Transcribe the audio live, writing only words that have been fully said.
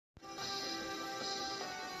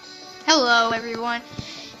Hello everyone,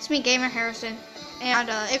 it's me Gamer Harrison, and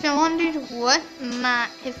if you're wondering if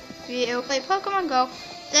you play Pokemon Go,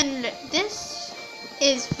 then this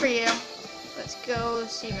is for you. Let's go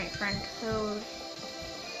see my friend code.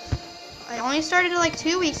 I only started it like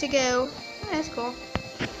 2 weeks ago. Oh, that's cool.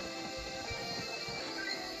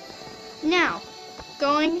 Now,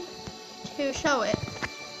 going to show it.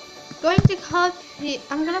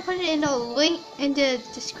 I'm gonna put it in the link in the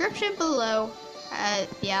description below.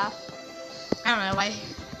 Yeah. I don't know why.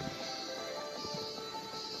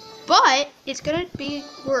 But it's gonna be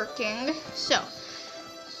working. So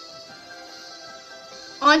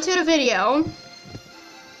onto the video.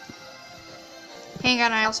 Hang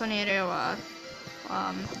on, I also need to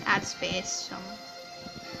add space. So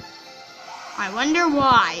I wonder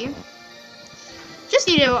why. Just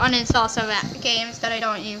need to uninstall some games that I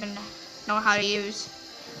don't even know how to use.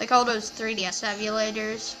 Like all those 3DS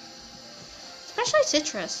emulators. Especially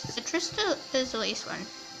Citrus. Citrus is the least one.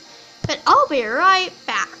 But I'll be right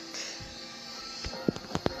back.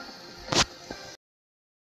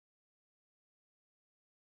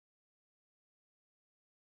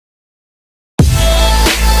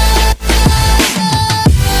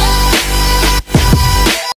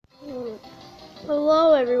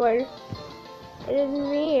 Hello everyone, it is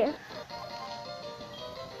me.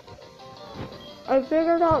 I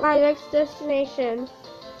figured out my next destination.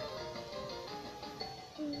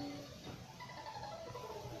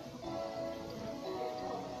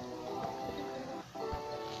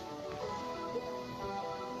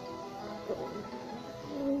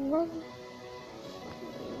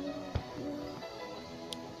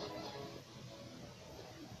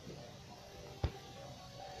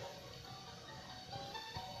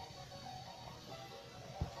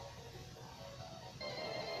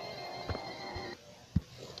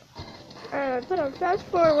 And I put on fast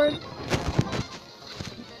forward.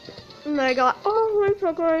 And I got all my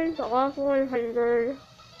Pokemon to off 100.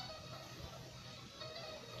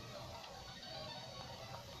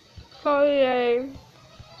 Oh yay.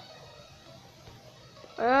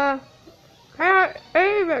 Can't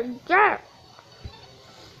even get.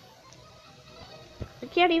 I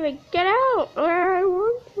can't even get out where I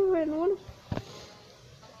want to. And what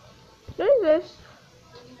is this?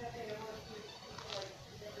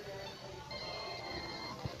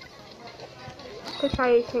 Could try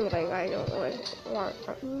anything like I don't want.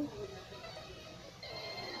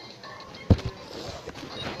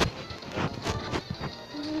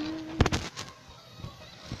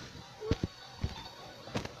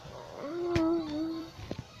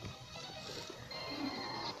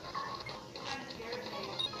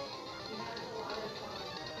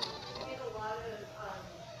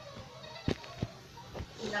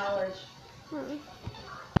 Knowledge.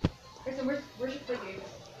 Where's your cookie?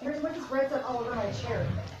 Where's this red stuff all over my chair?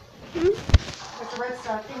 What's the red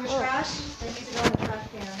stuff? In your trash? They need to go in the trash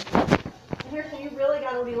can. And Harrison, you really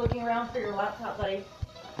gotta be looking around for your laptop, buddy.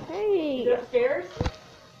 Hey. Is it upstairs?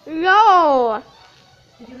 No.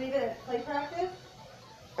 Did you leave it at play practice?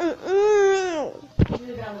 Mm-mm. Did you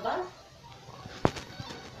leave it on the bus?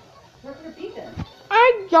 Where could it be then?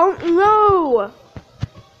 I don't know.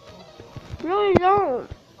 Really don't.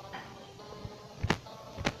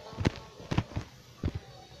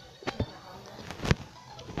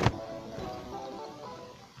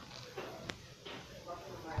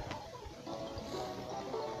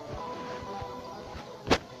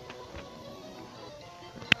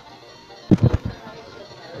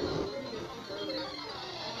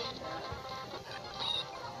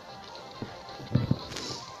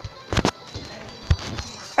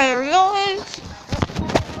 I realized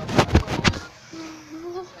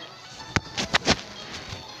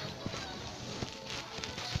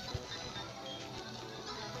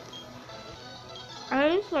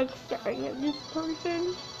I just like staring at this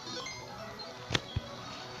person.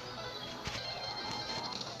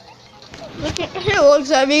 he looks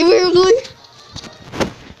at me weirdly.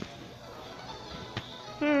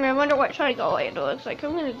 I wonder what side gallade looks like.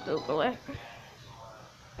 I'm gonna Google it.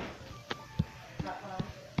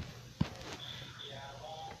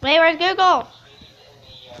 Wait, where's Google?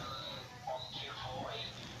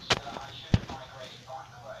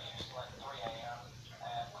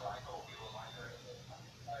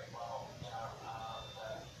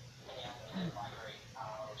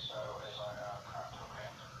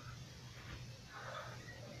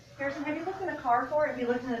 Harrison, have you looked in the car for it? Have you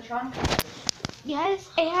looked in the trunk? Yes,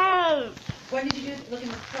 I have. When did you look in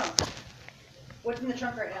the trunk? What's in the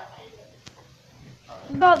trunk right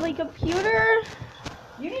now? Got the computer.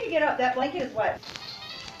 You need to get up. That blanket is wet.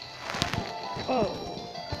 Oh.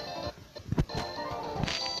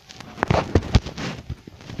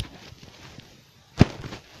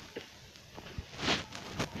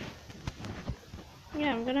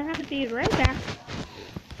 be right back.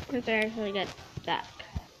 Once I actually get back.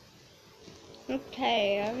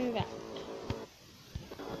 Okay, I'm back.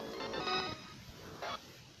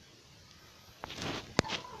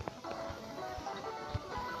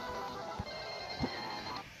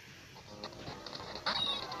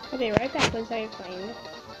 I'll be right back once I find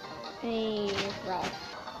a route.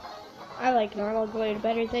 I like normal glade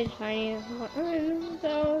better than shiny.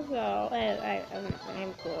 So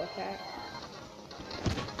I'm cool with that.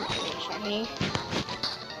 Shiny.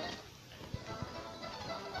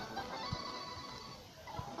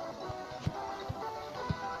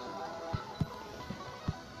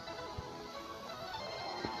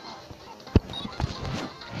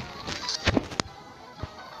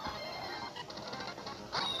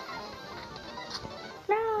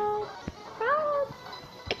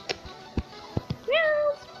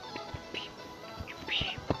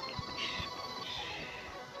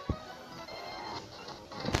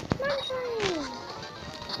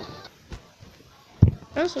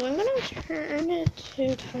 So I'm gonna turn it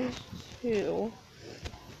to times 2.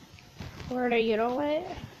 Or you know what?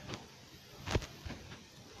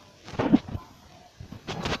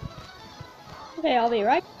 Okay, I'll be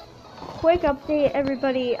right. Quick update,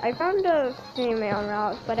 everybody. I found a female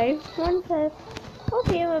route, but I want to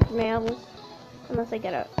okay with males unless I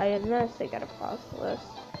get a proselyte.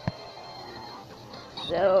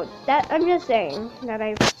 So that I'm just saying that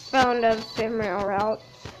I found a female route,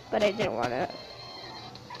 but I didn't want it.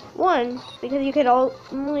 One, because you could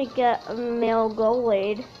only get a male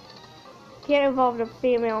gallade. Can't evolve a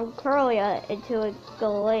female Curlia into a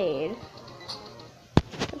gallade.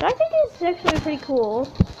 Which I think is actually pretty cool.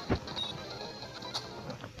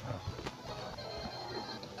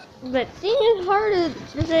 But seeing as hard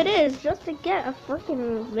as it is just to get a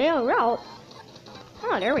freaking male route.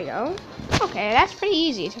 Oh, there we go. Okay, that's pretty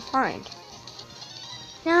easy to find.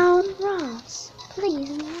 Now, Ross,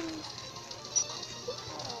 please.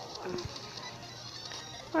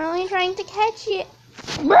 We're only trying to catch it.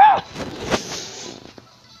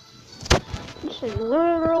 You should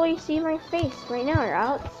literally see my face right now,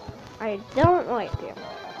 Routes. I don't like you.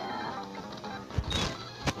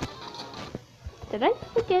 Did I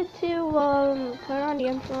forget to put on the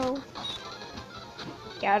intro?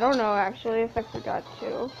 Yeah, I don't know actually if I forgot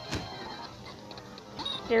to.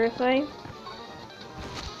 Seriously?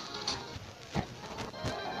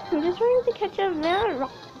 I'm just trying to catch up now.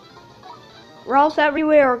 Ross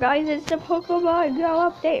everywhere, guys. It's the Pokemon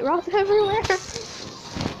Go update. Ross everywhere.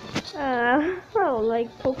 I don't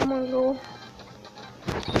like Pokemon Go.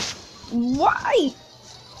 Why?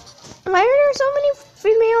 Why are there so many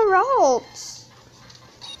female routes?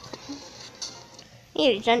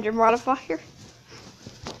 Need a gender modifier.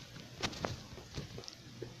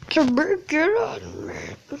 To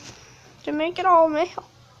make it all male.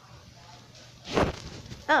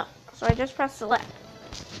 Oh, so I just pressed select.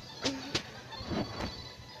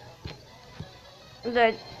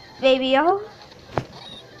 The baby O.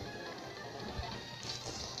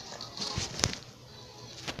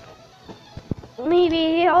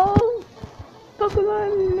 Maybe all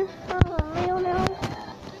Pokemon male now.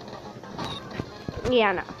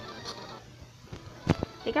 Yeah, no. I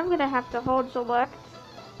think I'm gonna have to hold select.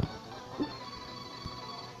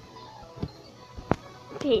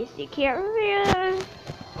 In case you can't read.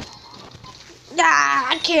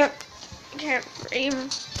 I can't frame.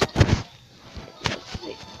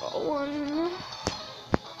 One.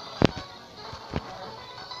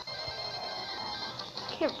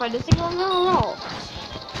 Can't find a single roll.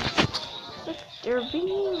 They're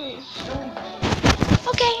being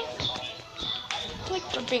okay. Like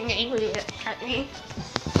they're being angry at me.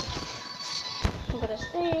 I'm gonna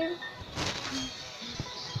save.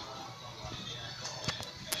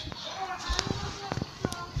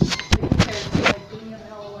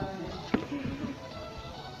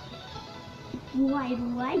 Why?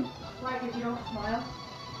 Why? Because you don't smile?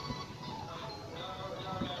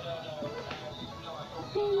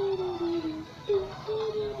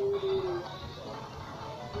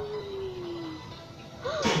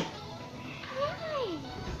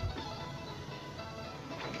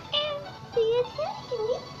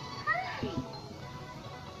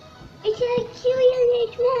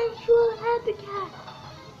 Habitat.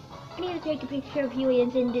 I need to take a picture of Huey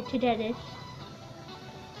and send it to Dennis.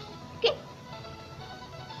 Okay.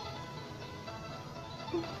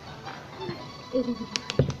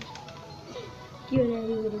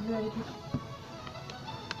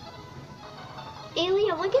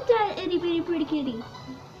 Alien, look at that itty bitty pretty kitty.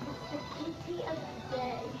 It's the kitty of the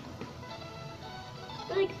day.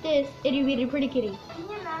 Look at this itty bitty pretty kitty. Can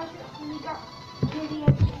you imagine if we got kitty?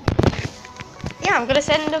 Yeah, I'm gonna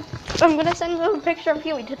send a I'm gonna send you a picture of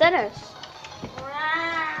Huey to Dennis.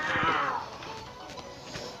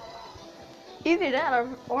 Either that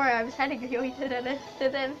or I'm sending Huey to Dennis, so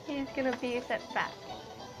then he's gonna be sent back.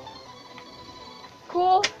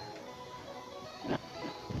 Cool.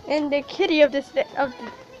 And the kitty of this of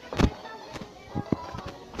the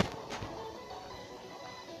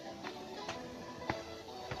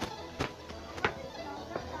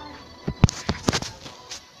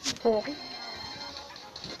boy.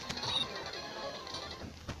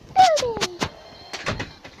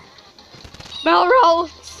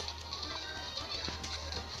 Melrose.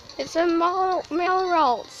 It's a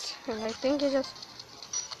Melrose. And I think it just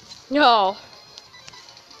no.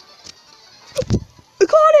 I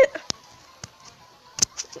caught it!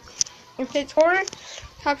 If it's horror,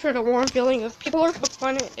 capture the warm feeling of people are hooked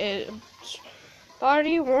on it. Its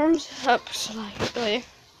body warms up slightly.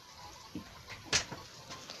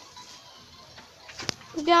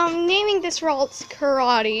 Now I'm naming this Ralts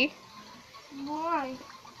Karate. Why?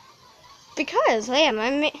 Because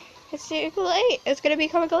it's a gallade. It's gonna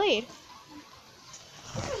become a gallade.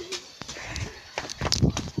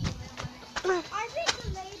 I think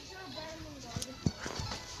gallades are better than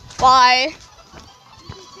gardens. Why?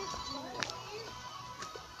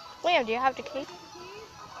 Liam, do you have the key?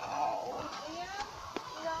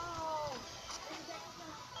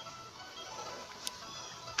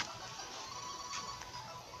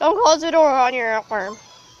 Don't close the door on your arm.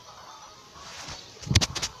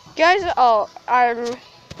 Guys, I'm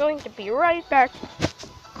going to be right back.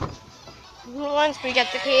 Once we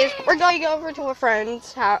get the keys, we're going over to a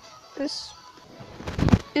friend's house.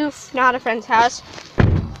 Oof, not a friend's house.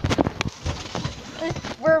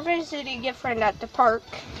 We're visiting a friend at the park.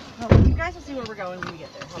 Oh, you guys will see where we're going when we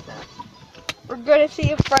get there. How's that? We're gonna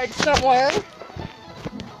see a friend somewhere.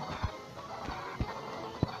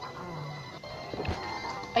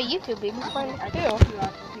 A YouTubing friend I too. think you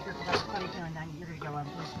off the speaker because I have a funny feeling that you're going to go on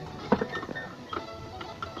the speaker.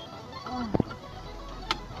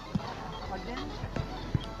 Plugged in?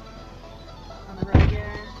 On the road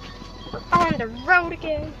again. On the road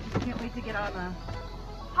again. Can't wait to get on the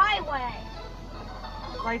Highway.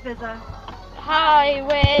 life is a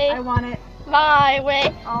Highway, I want it my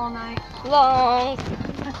way, all night. long.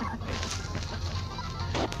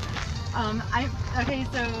 Okay,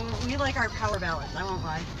 so we like our power ballads, I won't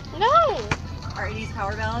lie. No, Our 80s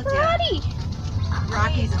power ballads, Karate. yeah.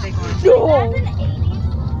 Rocky's a big one. No. That's an 80s.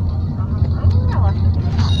 Oh, I left it.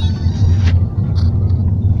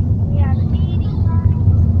 We have 80s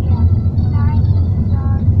songs. We have 90s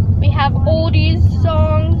songs. We have oldies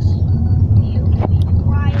songs.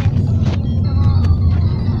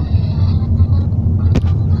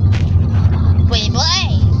 Wait,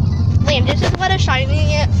 Liam, this is what a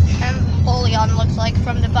shiny Empoleon looks like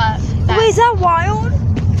from the butt. Wait, is that wild?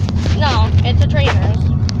 No, it's a trainer's.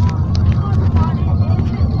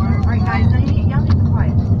 Alright guys, now y'all need to be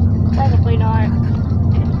quiet. Probably not.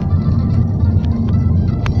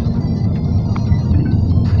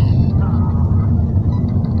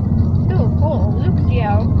 Ooh, cool.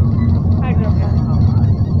 Luxio. I love her.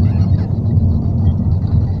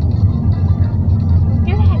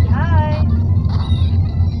 Good guy.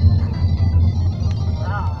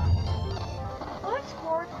 What's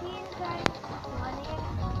 14 times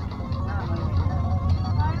 20?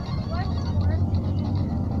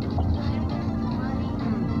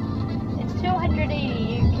 It's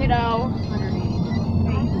 280, kiddo.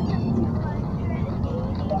 180.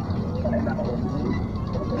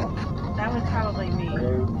 That was probably me.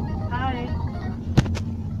 Hi.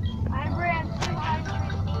 I ran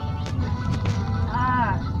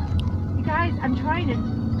 280. You guys, I'm trying to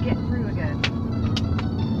get through again.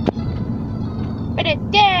 Put it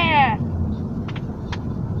there!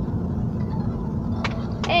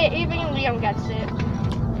 Hey, even Liam gets it.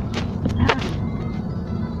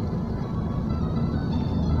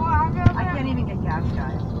 I can't even get gas,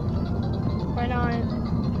 guys. Why not? I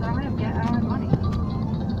don't have gas. I don't have money.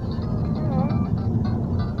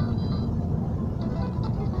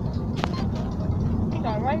 Hang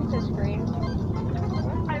on, why is this green?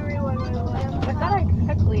 I really I thought I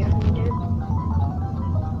quickly unmuted it.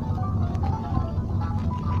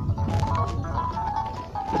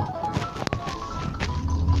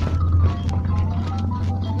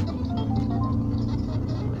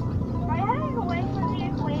 Am I heading away from the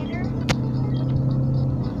equator?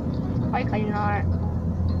 Likely not.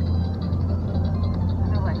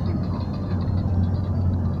 I feel like people.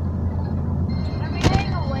 Are we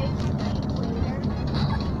heading away from the equator?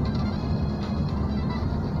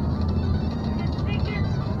 Because if it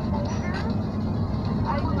gets colder,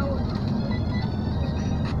 I know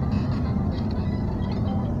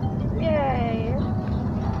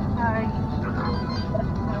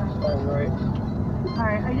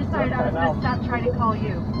decided I was going to stop trying to call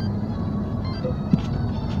you.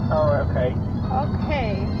 Oh, okay.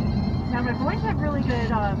 Okay. Now my boys have really good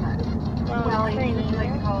wellies, as we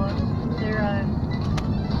like to call them.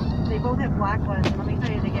 They both have black ones, and let me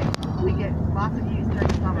tell you, they get lots of use during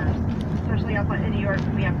the summer, especially up in New York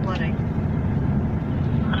when we have flooding.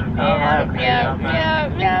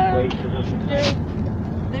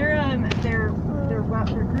 They're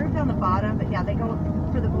grooved on the bottom, but yeah, they go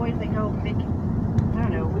for the boys. They go mid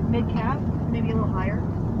calf, maybe a little higher.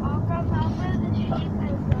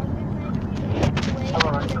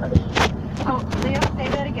 Oh, Leo, say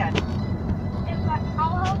that again.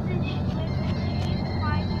 I'll help the sheep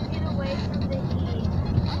find to get away from the heat.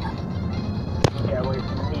 Yeah, away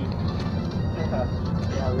from the heat.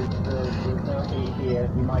 Yeah, with no heat here,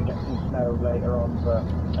 you might get some snow later on, but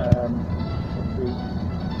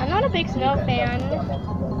I'm not a big snow fan.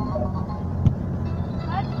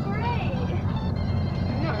 That's great.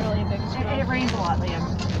 I'm not really a big snow And it rains a lot, Liam.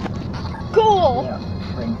 Cool! Yeah,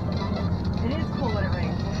 rain. It is cool when it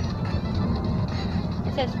rains.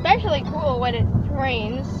 It's especially cool when it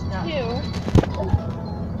rains, Yeah. too.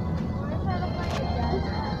 What if I look like a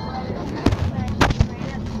desert?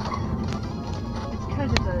 It's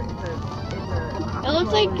because it's a. It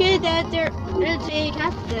looks like good that there is a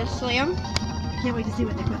cactus, Liam. Can't wait to see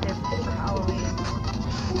what they put there for Halloween.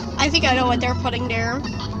 I think I know what they're putting there.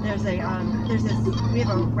 There's we have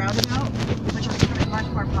a roundabout, which is becoming much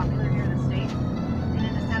more popular here in the States. And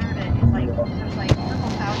in the center of it is there's purple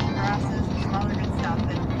thousand grasses and some other good stuff.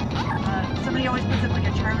 And somebody always puts up like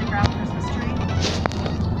a Charlie Brown Christmas tree.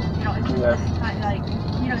 You know, it's just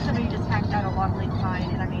somebody just hacked out a longleaf pine,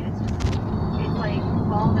 and I mean, it's like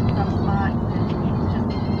bald in some spots, and it's just,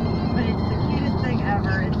 but it's the cutest thing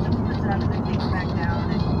ever. And someone puts it up and then takes it back down.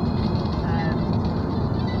 And,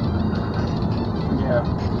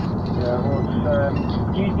 Yeah, well,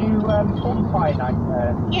 do you do bonfire night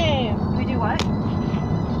there? Yeah. we do what?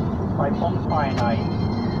 Like bonfire night?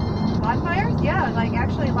 Bonfires? Yeah, like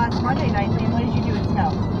actually last Monday night, Liam, what did you do in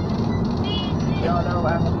Scouts? Yeah, no,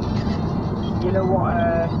 you know what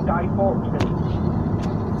Skyforks is?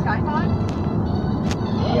 Skypod?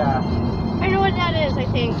 Yeah. I know what that is, I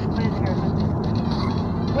think. What is it, Harrison?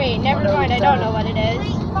 Wait, never mind, I don't know what it is.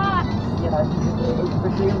 Yeah, it's to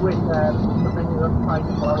do with something that was trying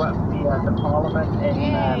to blow up the Parliament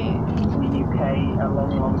in the UK a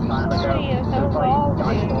long time ago. Yay, So it's like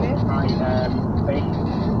Skyforks night,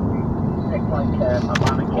 basically pick like a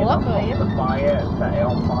mannequin on top of the fire and set it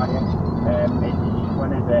on fire. It's,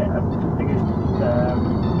 when is it? I think it's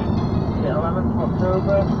 11th of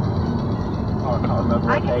October? Oh, I can't remember.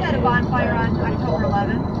 I can set a bonfire on October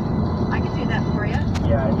 11th. I can do that for you.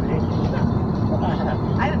 Yeah, I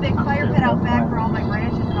have a big fire pit out back for all my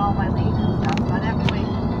branches and all my leaves and stuff. By that point,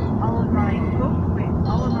 all of my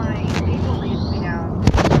maple leaves will be down.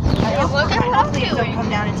 Liam, look at what I'm Leaves don't doing. come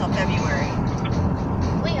down until February.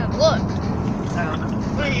 Liam, look. So.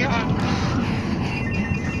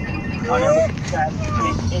 I know,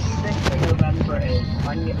 it's 6th of November is, I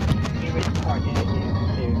knew it's quite near you,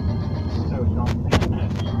 so it's not,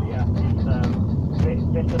 yeah, it's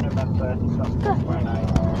 5th of November, that's quite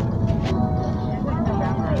nice.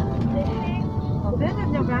 5th of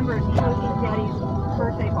November is Daddy's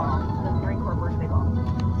birthday ball, the Marine Corps birthday ball.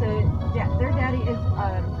 So their daddy is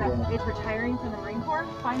retiring from the Marine Corps,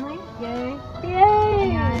 finally. Yay.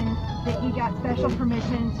 Yay! And that he got special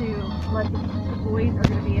permission to let the boys are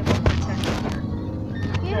going to be able to attend this year.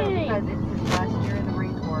 Yay! So because it's his last year in the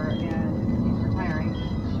Marine Corps and he's retiring.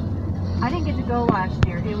 I didn't get to go last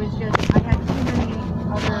year. It was just, I had too many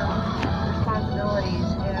other responsibilities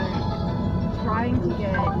and trying to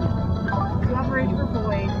get coverage for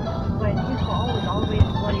boys when his ball was all the way to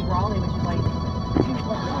bloody Raleigh, which is like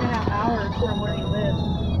 2.5 hours from where he lives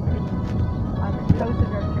on the coast of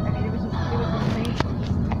North Carolina. I mean, it was insane.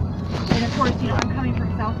 And of course, I'm coming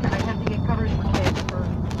from South Carolina. I have to get coverage for kids for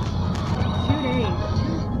 2 days,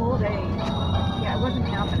 2 full days. Yeah, it wasn't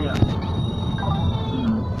happening.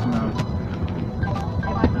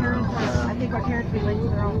 And my parents I think my parents would be late to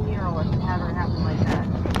their own funeral if it ever happened like that.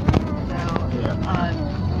 So,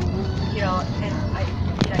 and I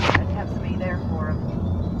had to have somebody there for them.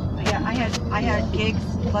 But yeah, I had gigs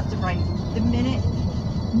left and right. The minute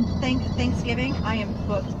Thanksgiving, I am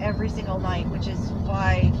booked every single night, which is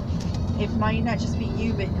why it might not just be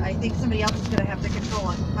you, but I think somebody else is going to have to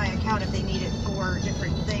control my account if they need it for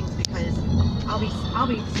different things, because I'll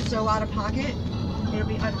be so out of pocket, it'll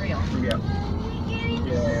be unreal. Yeah.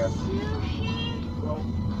 Yeah. No.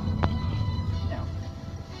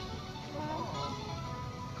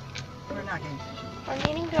 We're not getting sushi. I'm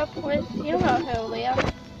meeting up with you know who, Leah.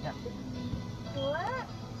 Yeah. What?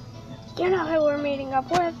 You know who we're meeting up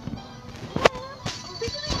with?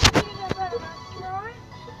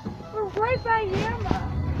 We're right by Yama.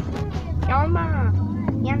 Yama.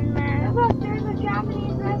 Yama. Look, there's a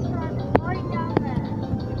Japanese restaurant right down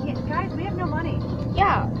there. Yeah, guys, we have no money.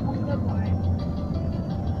 Yeah. Good boy.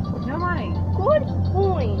 No money. Good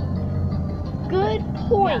point. Good Yeah,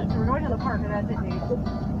 point. so we're going to the park and that's it, dude.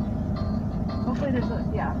 Hopefully there's a,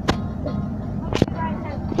 yeah.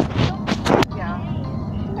 Yeah.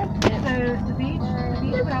 So the beach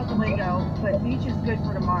went out the window, but beach is good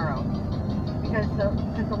for tomorrow. Because the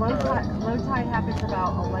low tide happens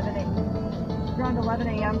about around 11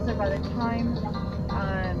 a.m. So by the time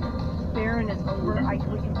Barron is over, we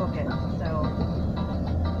can book it. So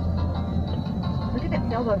look at that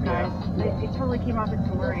sailboat, guys. It totally came off its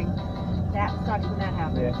mooring. That sucks when that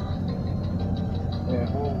happens. Yeah.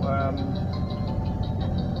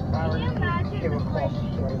 Well, Can you imagine 2 o'clock, so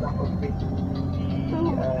that would be, is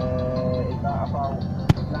that about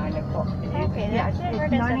 9 o'clock? Okay, Yeah, that's it for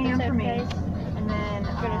it's this 9 a.m. for episode, me. guys. And then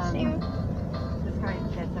We're gonna see. this guy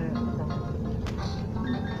said so.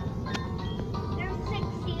 There's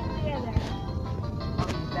 16 together.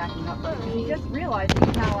 He's backing up. He just realized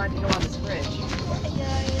he's not allowed to go on this bridge. Hey,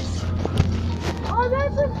 guys. Oh,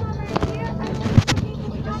 that's a fun idea.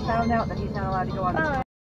 He just found out that he's not allowed to go on this bridge.